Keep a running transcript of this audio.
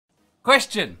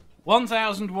Question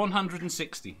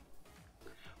 1160.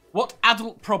 What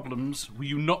adult problems were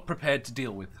you not prepared to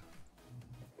deal with?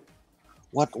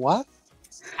 What?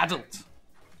 Adult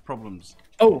problems.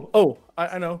 Oh,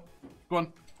 I know. Go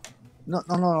on. No.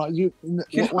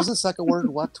 What was the second word?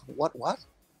 What?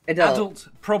 Adult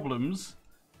problems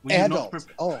were you not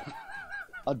prepared?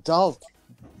 Adult.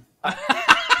 I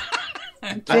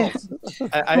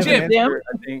have an answer,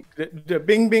 I think.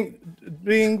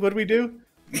 Bing, what do we do?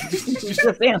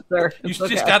 Just answer. You should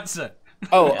just answer.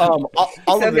 All of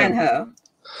them.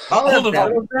 All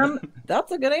of them?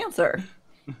 That's a good answer.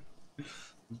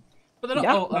 But they're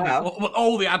not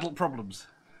all the adult problems.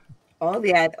 All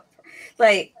the adult,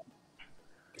 like,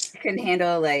 can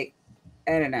handle, like,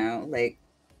 I don't know, like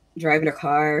driving a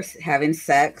car, having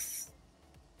sex,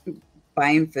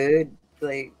 buying food,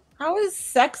 like. How is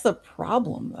sex a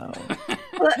problem, though?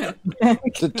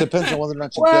 It depends on whether or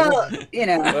not you get it. You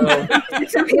know,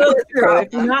 some people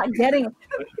if you're not getting.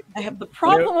 I have the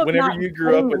problem of whenever not you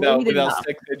grew up without enough.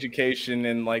 sex education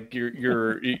and like your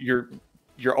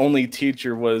only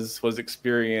teacher was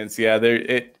experience. Yeah,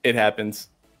 it happens.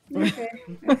 Okay.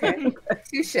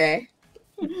 Touche.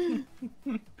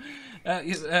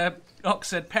 Ox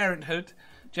said parenthood.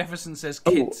 Jefferson says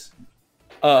kids.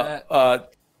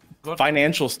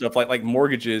 Financial stuff like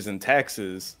mortgages and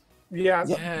taxes. Yeah.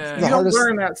 You don't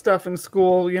learn that stuff in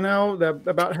school, you know,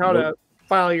 about how to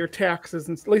file your taxes,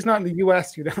 and at least not in the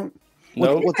U.S. You don't.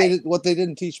 What they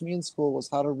didn't teach me in school was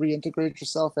how to reintegrate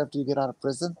yourself after you get out of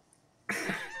prison.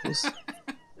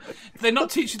 They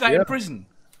not teach you that in prison.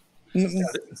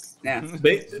 Yeah.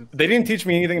 They didn't teach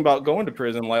me anything about going to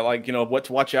prison, like you know what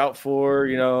to watch out for,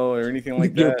 you know, or anything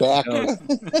like that. You're back.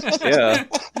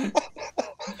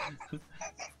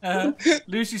 Yeah.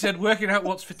 Lucy said working out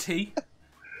what's for tea.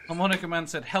 Harmonica Man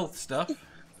said health stuff.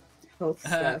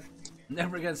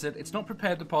 Never Again said it's not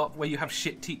prepared the part where you have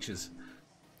shit teachers.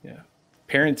 Yeah.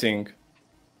 Parenting.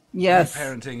 Yes.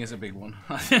 Parenting is a big one.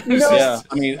 Yeah.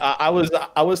 I mean, I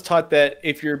was taught that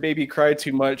if your baby cried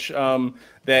too much,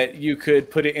 that you could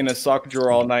put it in a sock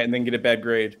drawer all night and then get a bad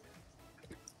grade.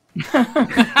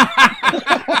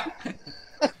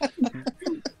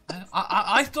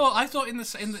 I thought in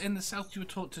the South you were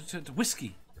taught to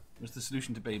whiskey was the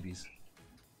solution to babies.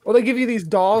 Well, they give you these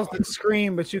dolls that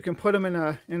scream, but you can put them in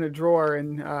a drawer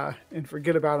and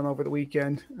forget about them over the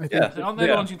weekend. I think aren't they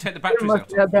the ones you take the batteries out?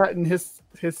 Must have that in his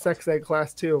sex ed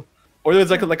class too. Or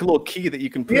there's like a little key that you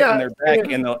can put in their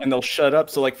back and they'll shut up.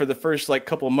 So like for the first like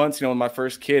couple of months, you know, with my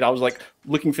first kid, I was like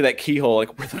looking for that keyhole.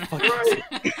 Like where the fuck is it?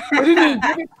 They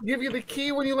didn't give you the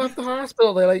key when you left the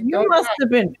hospital. They like you must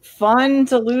have been fun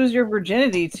to lose your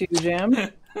virginity to, Jim.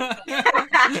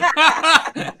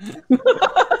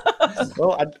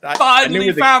 Well, I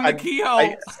finally found the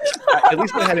keyhole. At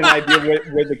least I had an idea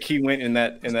where the key went in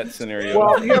that scenario.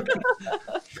 Well,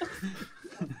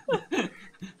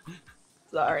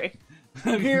 Sorry.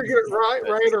 You either get it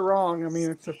right or wrong. I mean,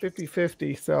 it's a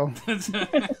 50-50, so.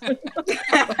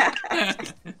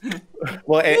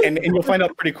 Well, and you'll find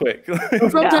out pretty quick.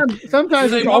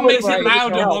 Sometimes it's one makes right, it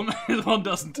loud and one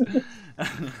doesn't.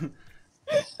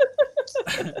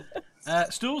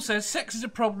 Stool says sex is a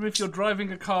problem if you're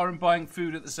driving a car and buying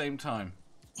food at the same time.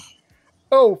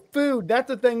 Oh, food. That's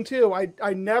a thing, too.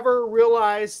 I never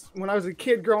realized when I was a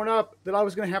kid growing up that I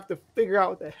was going to have to figure out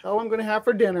what the hell I'm going to have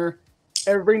for dinner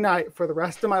every night for the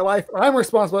rest of my life. I'm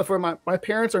responsible for my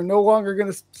parents are no longer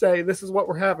going to say, this is what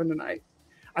we're having tonight.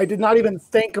 I did not even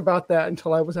think about that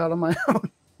until I was out on my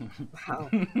own. Wow.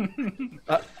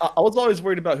 I was always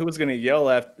worried about who was going to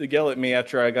yell at me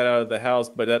after I got out of the house,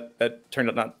 but that turned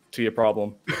out not to be a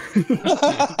problem.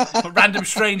 Random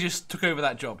strangers took over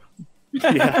that job.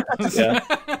 Yeah.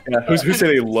 Who say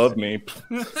they love me?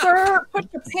 Sir, put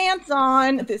your pants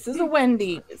on. This is a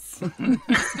Wendy's.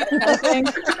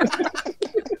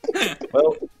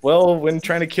 Well, when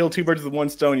trying to kill two birds with one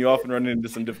stone, you often run into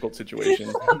some difficult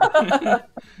situations.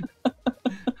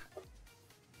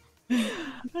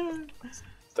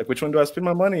 It's like, which one do I spend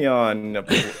my money on?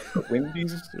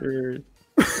 Wendy's or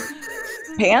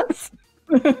pants?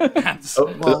 Pants.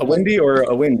 A Wendy or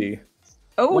a Wendy?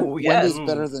 Oh, yes. Wendy's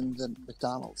better than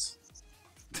McDonald's.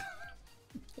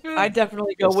 I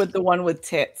definitely go with the one with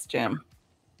tits, Jim.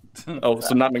 Oh,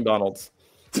 so not McDonald's.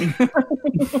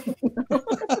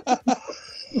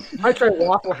 I tried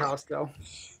Waffle House though.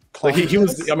 Like he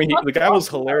was, I mean, the guy was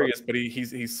hilarious, but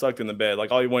he sucked in the bed.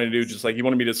 Like all he wanted to do, just like he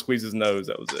wanted me to squeeze his nose.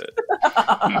 That was it.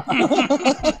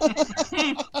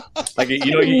 Like you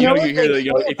hear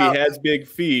that, if he has big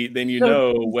feet, then you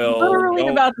know. Well, literally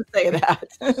about to say that.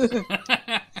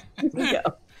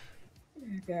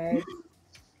 Okay.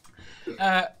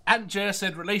 Antjer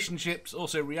said relationships,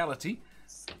 also reality.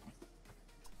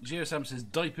 Geosam says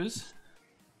diapers.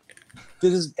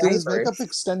 Did his makeup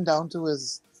extend down to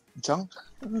his junk?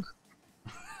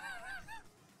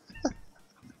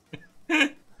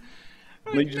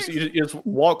 You just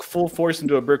walk full force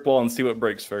into a brick wall and see what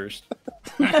breaks first.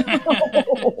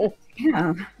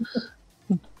 Yeah.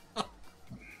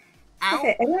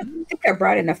 Okay, I don't think I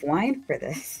brought enough wine for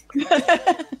this. It's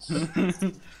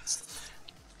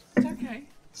okay.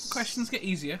 Questions get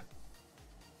easier.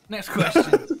 Next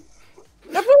question.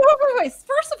 Wait.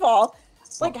 First of all,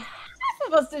 like half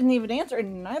of us didn't even answer,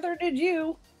 and neither did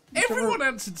you. Everyone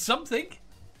answered something.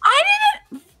 I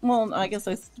didn't. Well, I guess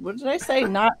what did I say?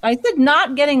 I said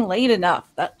not getting laid enough.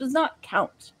 That does not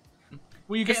count.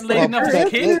 Were you getting laid enough as a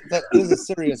kid? That is a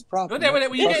serious problem. Wait,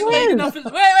 were you getting laid enough as...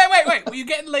 Wait. Were you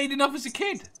getting laid enough as a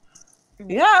kid?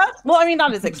 Yeah. Well, I mean,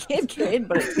 not as a kid,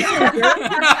 but...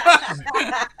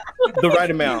 The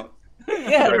right amount.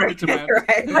 Yeah, right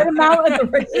amount at the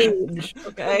right age.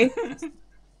 Okay.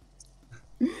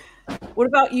 What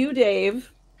about you,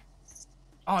 Dave?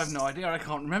 Oh, I have no idea. I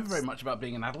can't remember very much about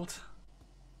being an adult.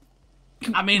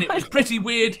 I mean, it was pretty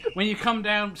weird when you come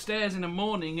downstairs in the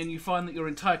morning and you find that your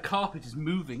entire carpet is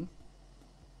moving.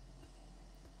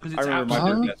 Because it's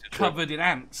absolutely covered in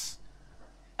ants.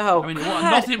 Oh, I mean,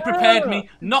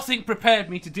 nothing prepared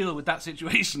me to deal with that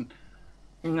situation.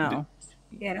 No.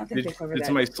 Yeah, I don't think they covered that. Did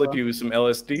somebody slip you with some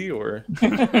LSD or?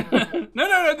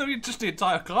 No, just the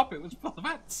entire carpet was full of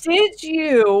ants. Did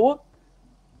you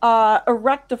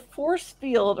erect a force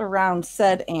field around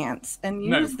said ants and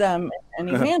use them in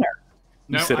any manner?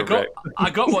 No, I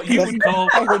got what you would call...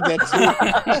 I heard that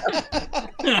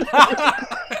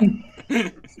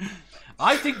too.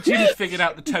 I think Jim has figured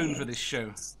out the tone for this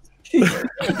show.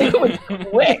 It was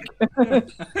quick.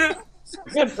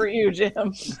 Good for you,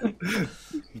 Jim.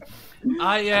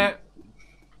 I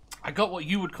got what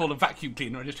you would call a vacuum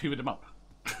cleaner. I just hoovered them up.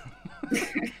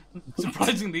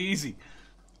 Surprisingly easy.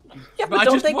 Yeah, but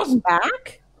don't they come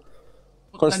back?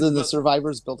 Of course, then the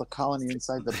survivors built a colony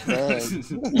inside the bag.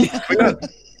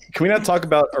 Can we not talk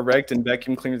about erect and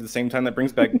vacuum cleaner at the same time? That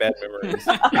brings back bad memories.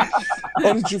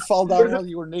 Oh, did you fall down while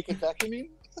you were naked vacuuming?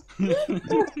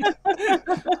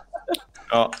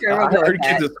 I heard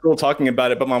kids at school talking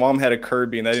about it, but my mom had a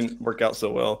Kirby, and that didn't work out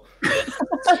so well.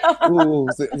 Ooh,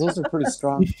 those are pretty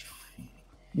strong.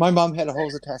 My mom had a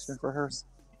hose attachment for hers.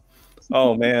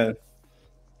 Oh man,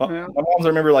 my mom's. I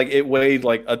remember like it weighed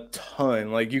like a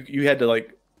ton. Like you had to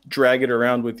like drag it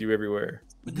around with you everywhere.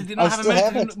 But did it not have a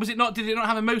motor? Did it not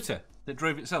have a motor that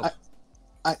drove itself?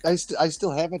 I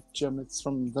still have it, Jim. It's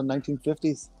from the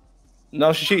 1950s.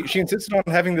 No, she insisted on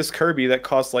having this Kirby that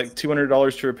cost like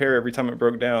 $200 to repair every time it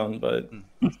broke down. But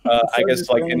I guess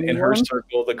like in her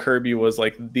circle, the Kirby was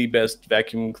like the best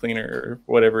vacuum cleaner or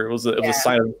whatever. It was a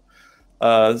sign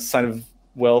of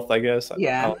wealth, I guess.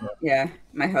 Yeah,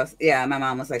 my house. Yeah, my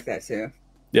mom was like that too.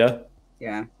 Yeah.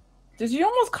 Yeah. Did you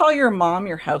almost call your mom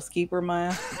your housekeeper,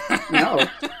 Maya? No.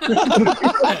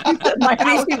 I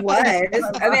mean, she was.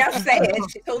 I mean, I'll say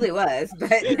it. She totally was, but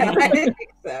no, I didn't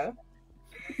think so.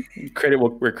 Credit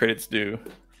where credit's due.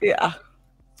 Yeah.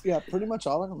 Yeah, pretty much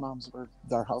all of our moms were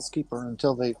their housekeeper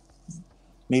until they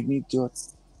made me do it.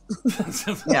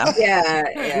 Yeah.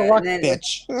 And then,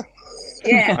 bitch.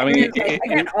 Yeah. I mean, I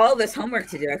got all this homework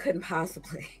to do. I couldn't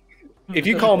possibly. If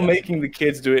you call making the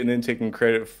kids do it and then taking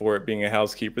credit for it being a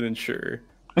housekeeper, then sure.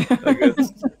 I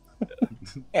guess.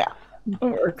 Yeah, it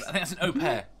works. I think that's an au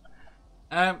pair.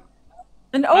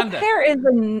 An au pair is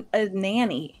a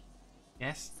nanny.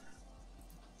 Yes.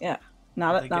 Yeah,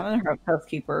 not a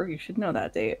housekeeper. You should know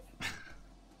that, Dave.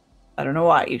 I don't know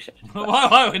why you should.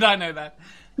 Why would I know that?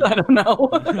 I don't know.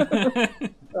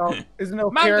 So, isn't au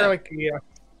pair like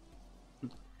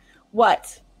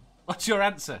What? What's your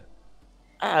answer?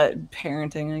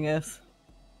 Parenting, I guess.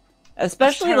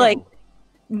 Especially like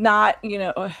not,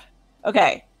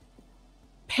 okay.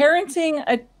 Parenting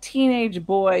a teenage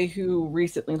boy who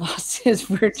recently lost his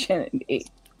virginity.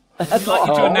 I'd like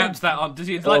you to announce that on. Does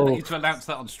he like you to announce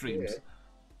that on streams?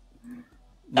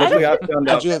 Luckily, I found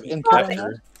out.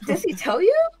 Does he tell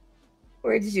you,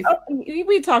 or did you?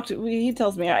 We talked. He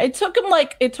tells me it took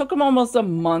him almost a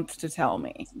month to tell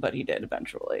me, but he did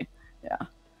eventually. Yeah.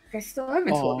 I still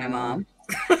haven't told my mom.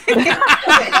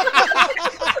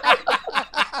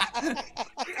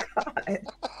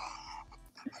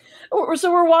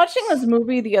 So we're watching this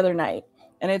movie the other night,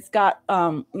 and it's got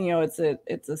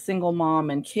it's a single mom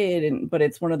and kid, but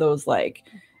it's one of those like,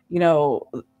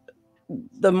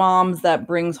 the moms that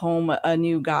brings home a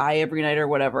new guy every night or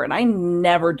whatever. And I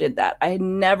never did that. I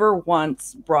never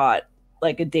once brought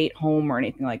like a date home or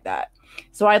anything like that.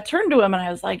 So I turned to him and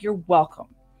I was like, "You're welcome."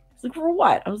 He's like, "For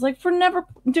what?" I was like, "For never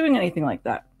doing anything like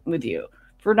that with you.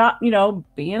 For not,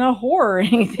 being a whore or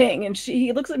anything." And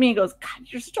he looks at me and goes, "God,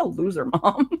 you're such a loser,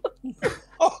 Mom."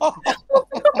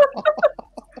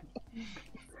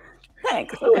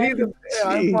 Thanks. Okay.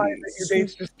 I'm fine that your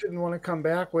dates just didn't want to come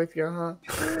back with you, huh?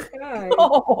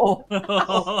 Oh.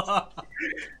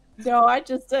 No, I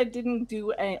didn't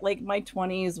do any, like my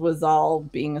 20s was all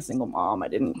being a single mom. I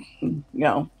didn't,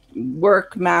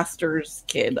 work, masters,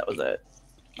 kid. That was it.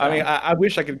 I mean, I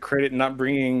wish I could credit not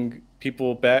bringing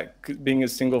people back, being a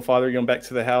single father, back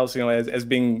to the house, as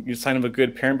being a sign of a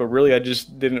good parent. But really, I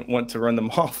just didn't want to run them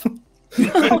off.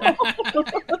 Let's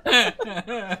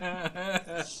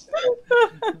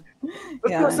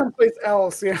go someplace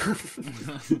else. Yeah.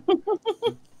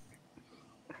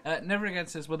 Never Again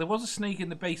says, well, there was a snake in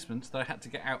the basement that I had to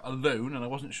get out alone, and I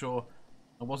wasn't sure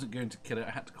I wasn't going to kill it.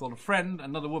 I had to call a friend,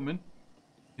 another woman,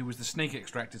 who was the snake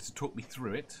extractor, to talk me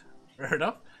through it. Fair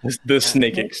enough. The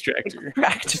snake extractor.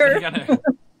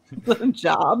 Good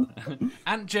job.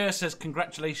 Aunt Jer says,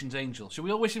 congratulations, Angel. Shall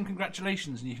we all wish him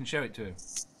congratulations and you can show it to him?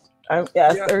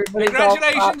 Yes, Yeah.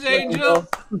 Congratulations, Angel!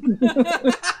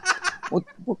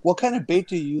 What kind of bait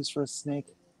do you use for a snake?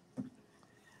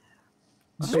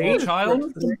 Small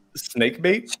child? Snake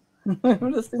bait?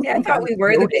 Yeah, I thought we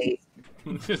were the bait.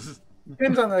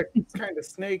 Depends on the kind of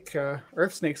snake.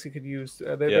 Earth snakes you could use.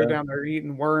 They're down there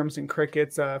eating worms and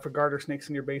crickets. For garter snakes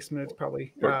in your basement, it's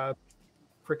probably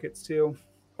crickets too.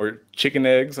 Or chicken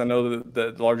eggs. I know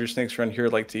the larger snakes around here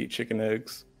like to eat chicken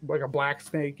eggs. Like a black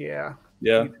snake, yeah.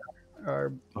 Yeah.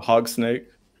 A hog snake.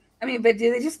 I mean, but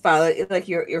do they just follow you? Like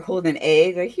you're holding an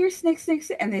egg, like here, snake,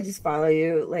 and they just follow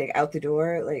you like out the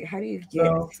door? Like, how do you get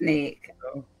a snake?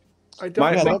 No. I don't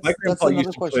My know. grandpa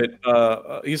used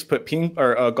to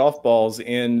put golf balls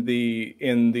in the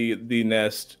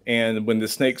nest, and when the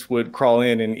snakes would crawl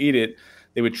in and eat it,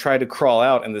 they would try to crawl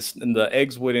out, and the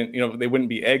eggs wouldn't, they wouldn't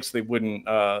be eggs, so they wouldn't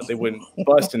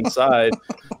bust inside,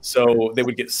 so they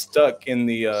would get stuck in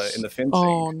the fencing.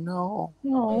 Oh no!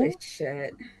 Holy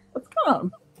shit! That's kind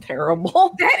of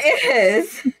terrible. That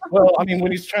is. Well, I mean,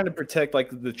 when he's trying to protect like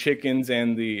the chickens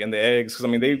and the eggs, because I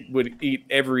mean they would eat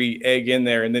every egg in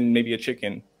there, and then maybe a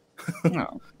chicken.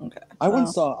 Oh, okay. I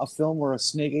once saw a film where a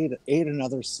snake ate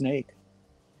another snake,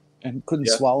 and couldn't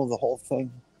swallow the whole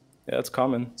thing. Yeah, that's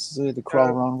common. So they had to crawl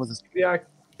around with his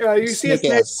you see a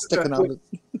snake sticking out.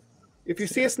 If you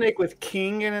see a snake with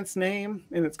king in its name,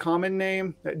 in its common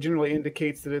name, that generally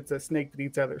indicates that it's a snake that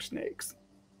eats other snakes.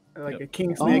 Like a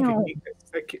king snake,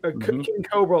 king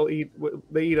cobra will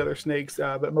eat other snakes,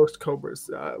 but most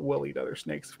cobras will eat other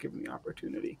snakes if given the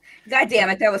opportunity. God damn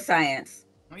it, that was science.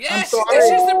 Yes, this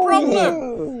is the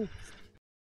problem.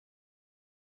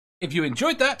 If you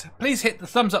enjoyed that, please hit the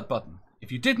thumbs up button.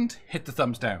 If you didn't, hit the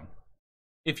thumbs down.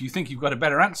 If you think you've got a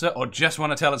better answer or just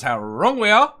want to tell us how wrong we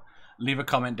are, leave a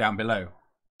comment down below.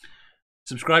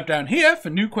 Subscribe down here for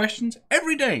new questions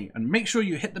every day, and make sure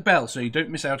you hit the bell so you don't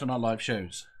miss out on our live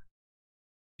shows.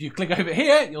 If you click over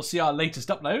here, you'll see our latest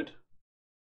upload.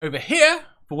 Over here,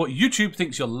 for what YouTube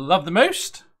thinks you'll love the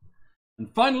most. And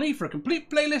finally, for a complete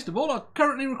playlist of all our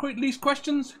currently released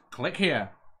questions, click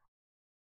here.